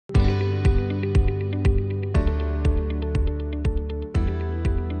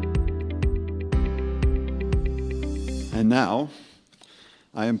now,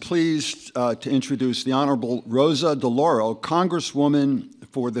 I am pleased to introduce the Honorable Rosa DeLauro, Congresswoman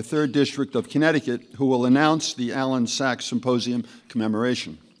for the 3rd District of Connecticut, who will announce the Alan Sachs Symposium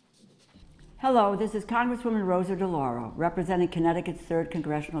commemoration. Hello, this is Congresswoman Rosa DeLauro, representing Connecticut's 3rd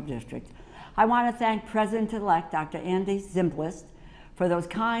Congressional District. I want to thank President-elect Dr. Andy Zimbalist for those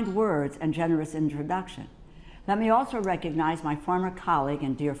kind words and generous introduction. Let me also recognize my former colleague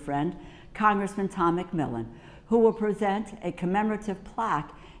and dear friend, Congressman Tom McMillan, who will present a commemorative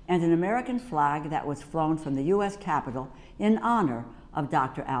plaque and an American flag that was flown from the U.S. Capitol in honor of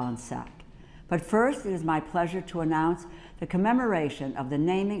Dr. Alan Sachs. But first, it is my pleasure to announce the commemoration of the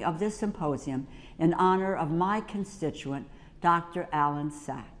naming of this symposium in honor of my constituent, Dr. Alan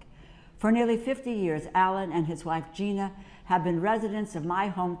Sachs. For nearly 50 years, Alan and his wife Gina have been residents of my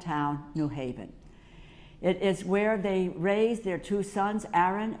hometown, New Haven. It is where they raised their 2 sons,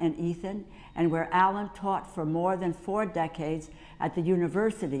 Aaron and Ethan, and where Alan taught for more than 4 decades at the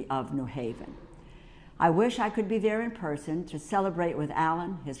University of New Haven. I wish I could be there in person to celebrate with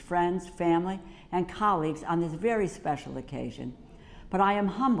Alan, his friends, family, and colleagues on this very special occasion, but I am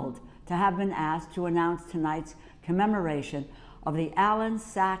humbled to have been asked to announce tonight's commemoration of the Alan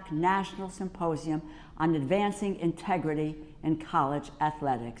Sachs National Symposium on Advancing Integrity in College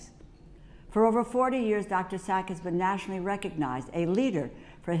Athletics. For over 40 years, Dr. Sachs has been nationally recognized, a leader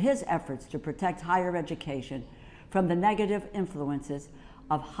for his efforts to protect higher education from the negative influences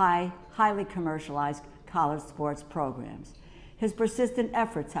of highly commercialized college sports programs. His persistent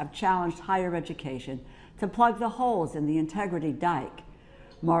efforts have challenged higher education to plug the holes in the integrity dike.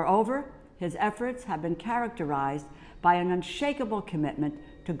 Moreover, his efforts have been characterized by an unshakable commitment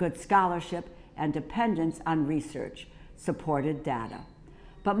to good scholarship and dependence on research-supported data.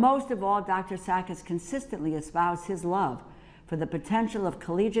 But most of all, Dr. Sachs has consistently espoused his love for the potential of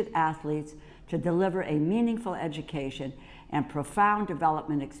collegiate athletes to deliver a meaningful education and profound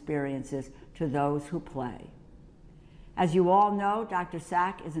development experiences to those who play. As you all know, Dr.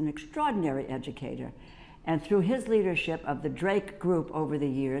 Sachs is an extraordinary educator, and through his leadership of the Drake Group over the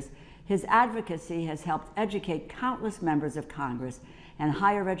years, his advocacy has helped educate countless members of Congress and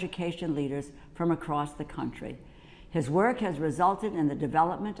higher education leaders from across the country. His work has resulted in the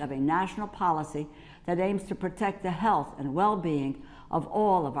development of a national policy that aims to protect the health and well-being of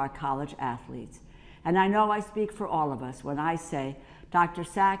all of our college athletes. And I know I speak for all of us when I say Dr.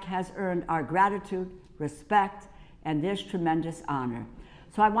 Sachs has earned our gratitude, respect, and this tremendous honor.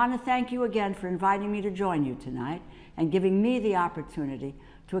 So I want to thank you again for inviting me to join you tonight and giving me the opportunity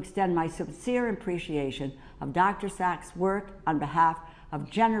to extend my sincere appreciation of Dr. Sachs' work on behalf of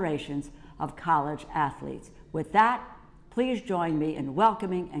generations of college athletes. With that, please join me in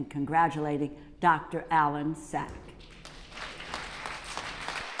welcoming and congratulating Dr. Alan Sachs.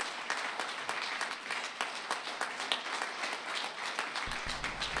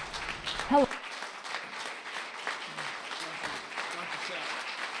 Hello. Dr. Sachs,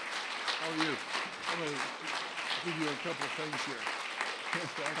 how are you? I'm going to give you a couple of things here.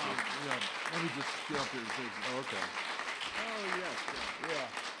 Yeah, let me just get up here and say, oh, okay. Oh, yes, yeah.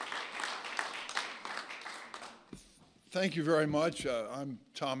 Thank you very much. I'm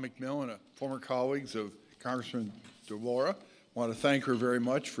Tom McMillan, a former colleague of Congressman DeLauro. I want to thank her very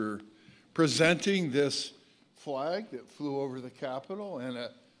much for presenting this flag that flew over the Capitol and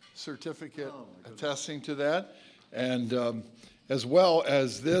a certificate attesting to that, and as well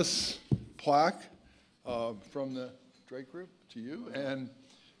as this plaque from the Drake Group to you, and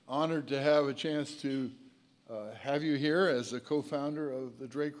honored to have a chance to have you here as a co-founder of the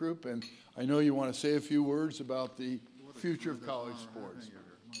Drake Group, and I know you want to say a few words about the future of college sports.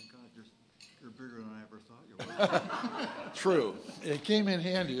 My God, you're bigger than I ever thought you were. True. It came in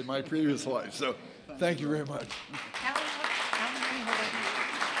handy in my previous life, so thank you very much.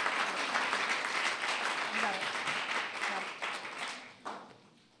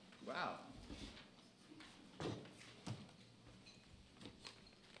 Wow.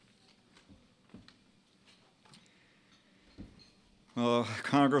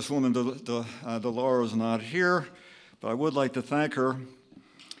 Congresswoman DeLauro is not here, but I would like to thank her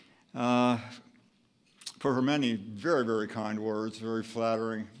for her many very, very kind words, very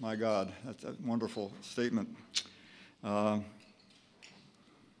flattering. My God, that's a wonderful statement. And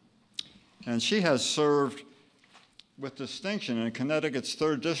she has served with distinction in Connecticut's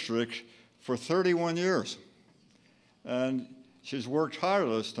 3rd District for 31 years. And she's worked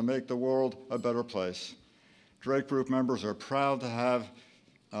tireless to make the world a better place. Drake Group members are proud to have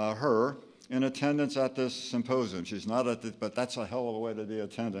her in attendance at this symposium. She's not at the, but that's a hell of a way to be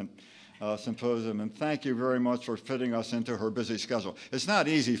attendant. Symposium, and thank you very much for fitting us into her busy schedule. It's not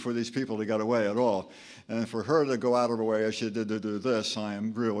easy for these people to get away at all, and for her to go out of her way as she did to do this, I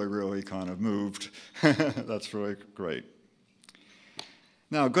am really, really kind of moved. That's really great.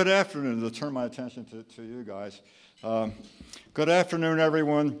 Now, good afternoon, to turn my attention to you guys. Good afternoon,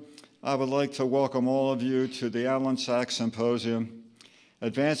 everyone. I would like to welcome all of you to the Alan Sachs Symposium,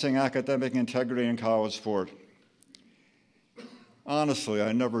 Advancing Academic Integrity in College Sport. Honestly,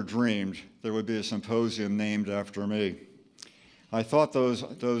 I never dreamed there would be a symposium named after me. I thought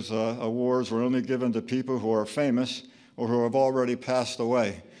those awards were only given to people who are famous or who have already passed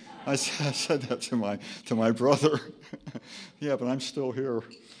away. I said that to my brother. Yeah, but I'm still here.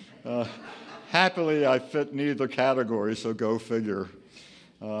 Happily, I fit neither category, so go figure.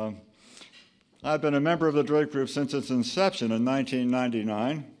 I've been a member of the Drake Group since its inception in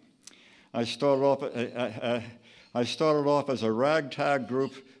 1999. I started off as a ragtag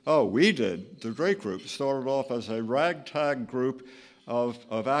group. Oh, we did. The Drake Group started off as a ragtag group of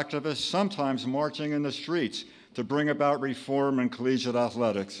activists, sometimes marching in the streets to bring about reform in collegiate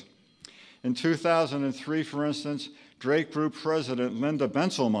athletics. In 2003, for instance, Drake Group President Linda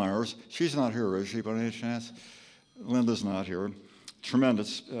Benselmeyers, she's not here, is she, by any chance? Linda's not here.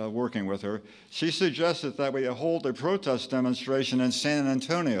 Tremendous working with her. She suggested that we hold a protest demonstration in San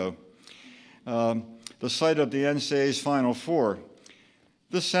Antonio, the site of the NCAA's Final Four.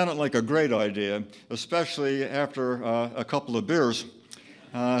 This sounded like a great idea, especially after a couple of beers.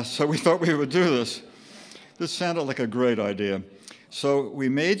 So we thought we would do this. This sounded like a great idea. So we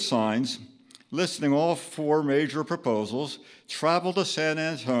made signs listing all 4 major proposals, traveled to San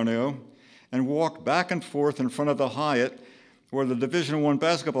Antonio, and walked back and forth in front of the Hyatt where the Division I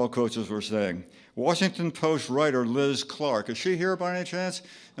basketball coaches were staying. Washington Post writer Liz Clark, is she here by any chance?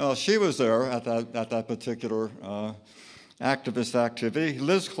 She was there at that particular activist activity.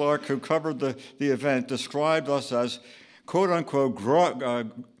 Liz Clark, who covered the event, described us as, quote unquote,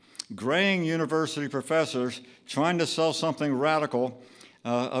 graying university professors trying to sell something radical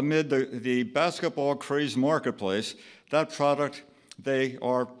amid the basketball crazed marketplace. That product they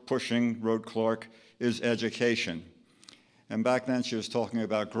are pushing, wrote Clark, is education. And back then she was talking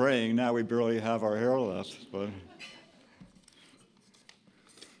about graying. Now we barely have our hair left. But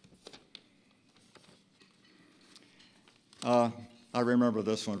I remember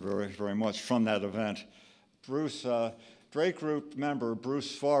this one very, very much from that event. Drake Group member Bruce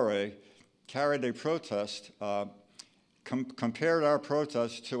Soiree carried a protest, compared our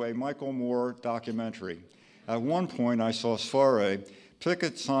protest to a Michael Moore documentary. At one point, I saw Soiree,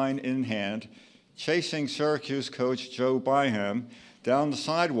 picket sign in hand, chasing Syracuse coach Joe Byham down the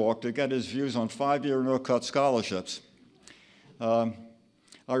sidewalk to get his views on 5-year no-cut scholarships. I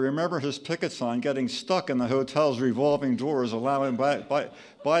remember his picket sign getting stuck in the hotel's revolving doors, allowing Byham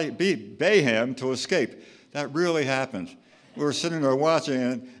to escape. That really happened. We were sitting there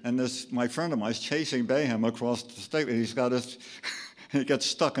watching, and my friend of mine is chasing Byham across the state. He gets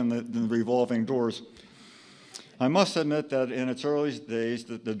stuck in the revolving doors. I must admit that in its early days,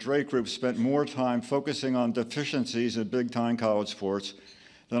 the Drake Group spent more time focusing on deficiencies in big-time college sports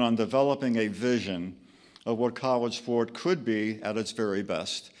than on developing a vision of what college sport could be at its very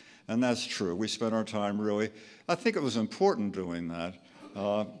best. And that's true. We spent our time really, I think it was important doing that.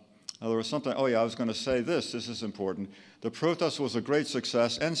 There was something, oh yeah, I was going to say this is important. The protest was a great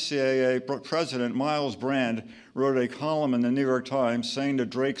success. NCAA President Miles Brand wrote a column in the New York Times saying the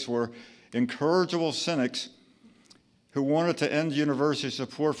Drakes were incorrigible cynics who wanted to end university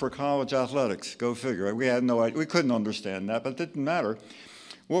support for college athletics. Go figure. We had no idea. We couldn't understand that, but it didn't matter.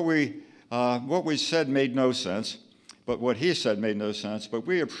 What we said made no sense, but what he said made no sense, but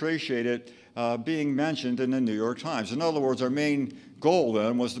we appreciated being mentioned in the New York Times. In other words, our main goal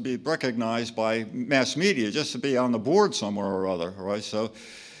then was to be recognized by mass media, just to be on the board somewhere or other, right? So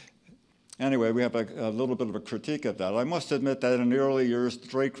anyway, we have a little bit of a critique of that. I must admit that in the early years, the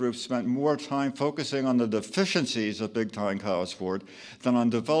Drake Group spent more time focusing on the deficiencies of big-time college sport than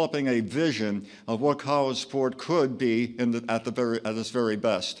on developing a vision of what college sport could be at its very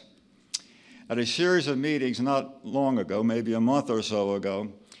best. At a series of meetings not long ago, maybe a month or so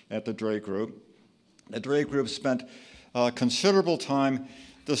ago, at the Drake Group spent considerable time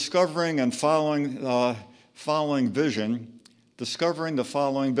discovering and following the following vision that I'm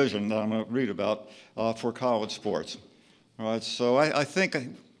going to read about for college sports. All right, so I think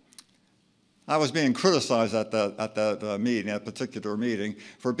I was being criticized at that meeting, that particular meeting,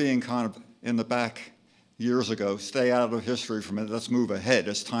 for being kind of in the back years ago. Stay out of history for a minute. Let's move ahead.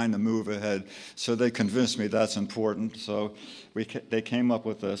 It's time to move ahead. So they convinced me that's important. So they came up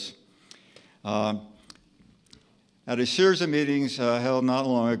with this. At a series of meetings held not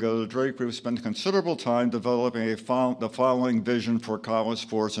long ago, the Drake Group spent considerable time developing the following vision for college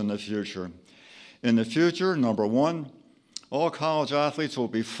sports in the future. In the future, number one, all college athletes will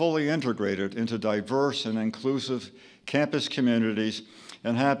be fully integrated into diverse and inclusive campus communities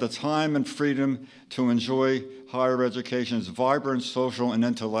and have the time and freedom to enjoy higher education's vibrant social and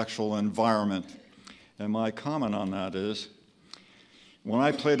intellectual environment. And my comment on that is, when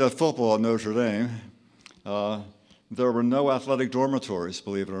I played football at Notre Dame, there were no athletic dormitories,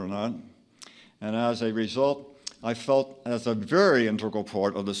 believe it or not. And as a result, I felt as a very integral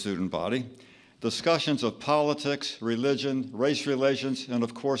part of the student body, discussions of politics, religion, race relations, and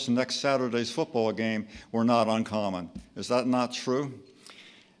of course next Saturday's football game were not uncommon. Is that not true?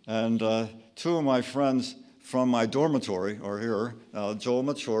 And two of my friends from my dormitory are here, Joel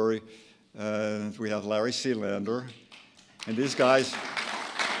Maturi, and we have Larry Sealander. And these guys,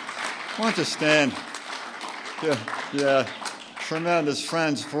 why don't you stand? Yeah, tremendous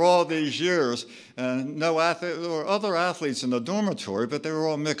friends for all these years. And no athlete, there were other athletes in the dormitory, but they were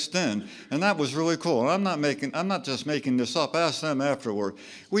all mixed in. And that was really cool. And I'm not just making this up. Ask them afterward.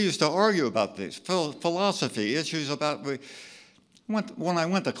 We used to argue about these philosophy issues about, when I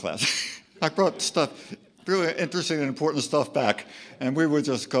went to class, I brought stuff, really interesting and important stuff back, and we would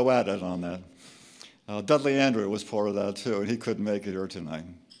just go at it on that. Dudley Andrew was part of that too, and he couldn't make it here tonight.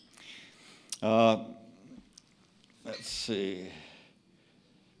 Let's see.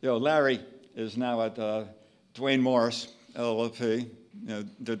 Larry is now at Dwayne Morris, LLP,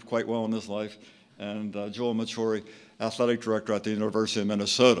 did quite well in his life, and Joel Maturi, athletic director at the University of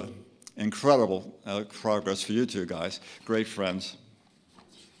Minnesota. Incredible progress for you two guys, great friends.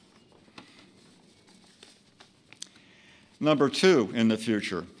 Number two in the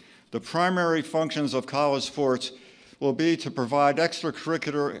future, the primary functions of college sports will be to provide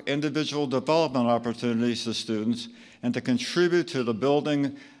extracurricular individual development opportunities to students and to contribute to the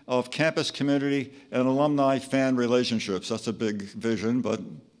building of campus community and alumni fan relationships. That's a big vision, but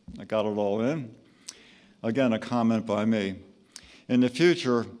I got it all in. Again, a comment by me. In the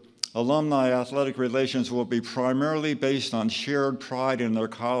future, alumni athletic relations will be primarily based on shared pride in their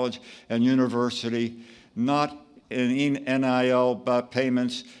college and university, not in NIL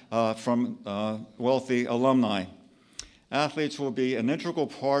payments from wealthy alumni. Athletes will be an integral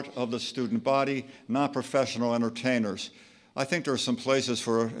part of the student body, not professional entertainers. I think there are some places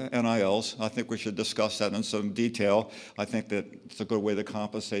for NILs. I think we should discuss that in some detail. I think that it's a good way to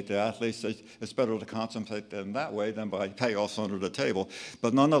compensate the athletes. It's better to compensate them that way than by payoffs under the table.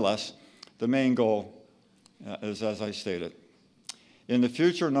 But nonetheless, the main goal is as I stated. In the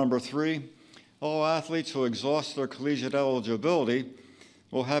future, number three, all athletes who exhaust their collegiate eligibility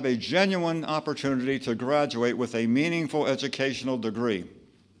will have a genuine opportunity to graduate with a meaningful educational degree.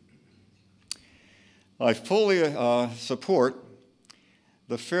 I fully support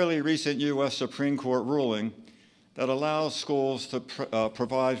the fairly recent U.S. Supreme Court ruling that allows schools to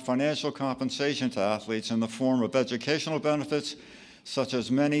provide financial compensation to athletes in the form of educational benefits, such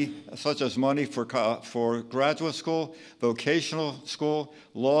as money for graduate school, vocational school,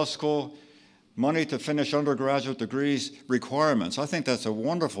 law school, money to finish undergraduate degrees requirements. I think that's a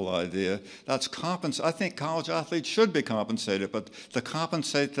wonderful idea. I think college athletes should be compensated, but to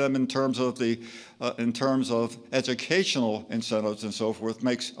compensate them in terms of educational incentives and so forth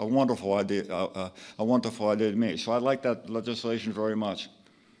makes a wonderful idea to me. So I like that legislation very much.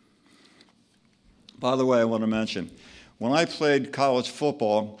 By the way, I want to mention, when I played college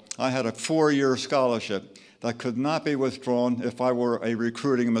football, I had a 4-year scholarship that could not be withdrawn if I were a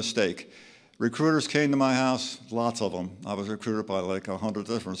recruiting mistake. Recruiters came to my house, lots of them. I was recruited by like 100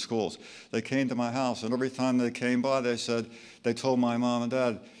 different schools. They came to my house, and every time they came by, they told my mom and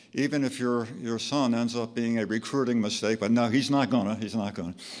dad, even if your son ends up being a recruiting mistake, but no, he's not gonna.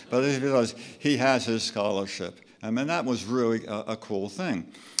 But if he does, he has his scholarship. I mean, that was really a cool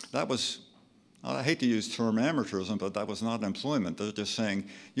thing. That was, I hate to use the term amateurism, but that was not employment. They're just saying,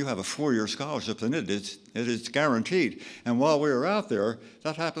 you have a 4-year scholarship, and it is guaranteed. And while we were out there,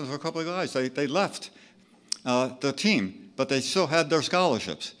 that happened to a couple of guys. They left the team, but they still had their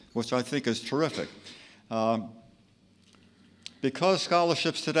scholarships, which I think is terrific. Because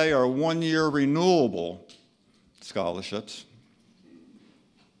scholarships today are 1-year renewable scholarships,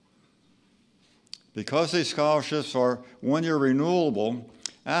 because these scholarships are 1-year renewable,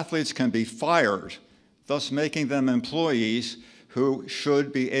 athletes can be fired, thus making them employees who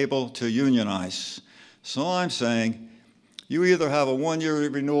should be able to unionize. So I'm saying you either have a 1-year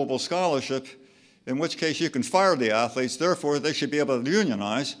renewable scholarship, in which case you can fire the athletes, therefore they should be able to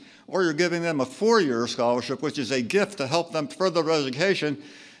unionize, or you're giving them a 4-year scholarship, which is a gift to help them further their education,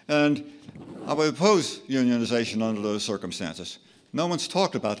 And I would oppose unionization under those circumstances. No one's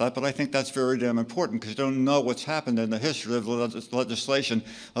talked about that, but I think that's very damn important because you don't know what's happened in the history of the legislation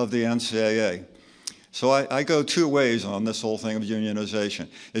of the NCAA. So I go two ways on this whole thing of unionization.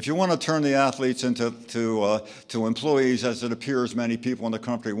 If you want to turn the athletes into employees, as it appears many people in the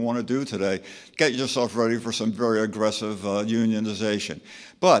country want to do today, get yourself ready for some very aggressive unionization.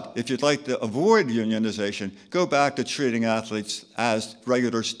 But if you'd like to avoid unionization, go back to treating athletes as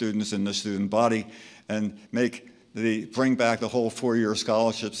regular students in the student body and bring back the whole four-year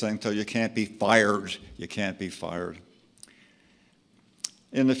scholarship thing until you can't be fired. You can't be fired.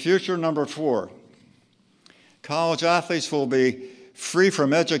 In the future, number 4, college athletes will be free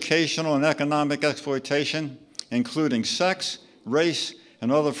from educational and economic exploitation, including sex, race,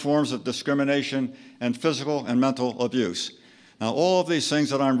 and other forms of discrimination and physical and mental abuse. Now, all of these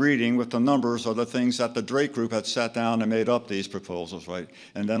things that I'm reading with the numbers are the things that the Drake Group had sat down and made up these proposals, right?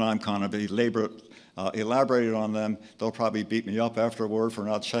 And then I'm kind of elaborated on them. They'll probably beat me up afterward for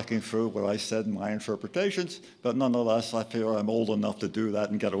not checking through what I said in my interpretations, but nonetheless, I feel I'm old enough to do that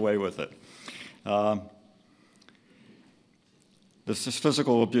and get away with it. This is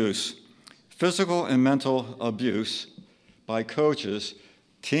physical abuse. Physical and mental abuse by coaches,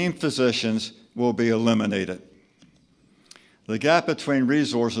 team physicians will be eliminated. The gap between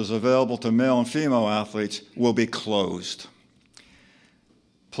resources available to male and female athletes will be closed.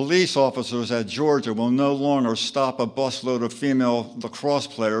 Police officers at Georgia will no longer stop a busload of female lacrosse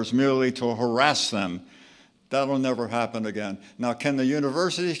players merely to harass them. That'll never happen again. Now, can the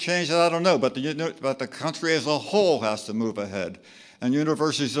universities change that? I don't know, but the country as a whole has to move ahead, and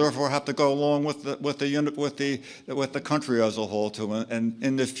universities therefore have to go along with the country as a whole too. And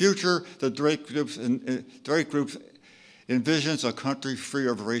in the future, the Drake Group envisions a country free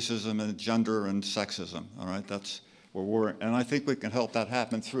of racism and gender and sexism. All right, that's where we're, and I think we can help that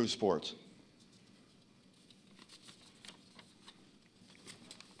happen through sports.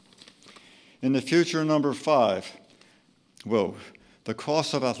 In the future, number 5, the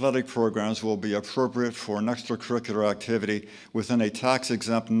cost of athletic programs will be appropriate for an extracurricular activity within a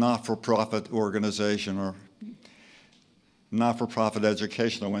tax-exempt not-for-profit organization or not-for-profit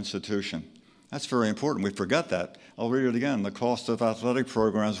educational institution. That's very important. We forget that. I'll read it again. The cost of athletic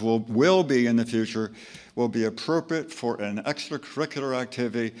programs will be in the future, will be appropriate for an extracurricular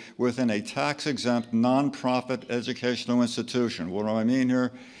activity within a tax-exempt non-profit educational institution. What do I mean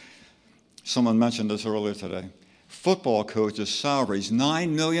here? Someone mentioned this earlier today. Football coaches' salaries, $9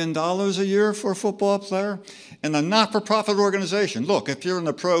 million a year for a football player in a not-for-profit organization. Look, if you're in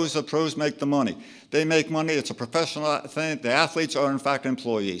the pros make the money. They make money. It's a professional thing. The athletes are, in fact,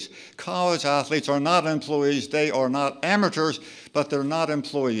 employees. College athletes are not employees. They are not amateurs, but they're not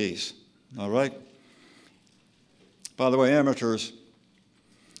employees. All right? By the way, amateurs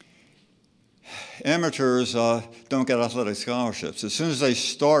don't get athletic scholarships. As soon as they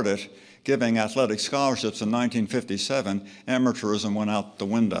started giving athletic scholarships in 1957, amateurism went out the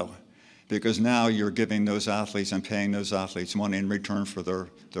window because now you're giving those athletes and paying those athletes money in return for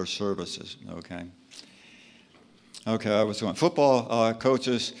their services, okay? Okay, I was going. Football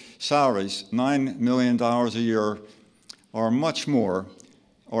coaches' salaries, $9 million a year or much more,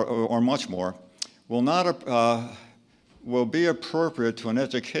 will be appropriate to an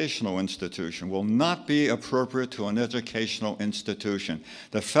educational institution, will not be appropriate to an educational institution.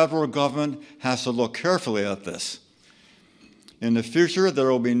 The federal government has to look carefully at this. In the future,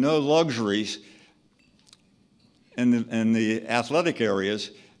 there will be no luxuries in the athletic areas,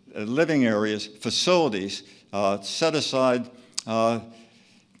 living areas, facilities, set aside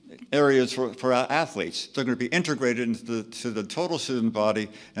areas for athletes. They're going to be integrated into the total student body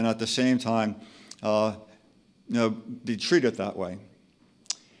and at the same time be treated that way.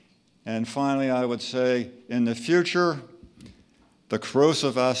 And finally, I would say, in the future, the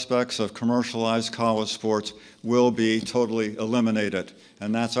corrosive aspects of commercialized college sports will be totally eliminated.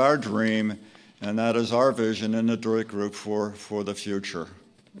 And that's our dream, and that is our vision in the Drake Group for the future.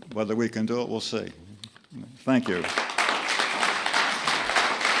 Whether we can do it, we'll see. Thank you.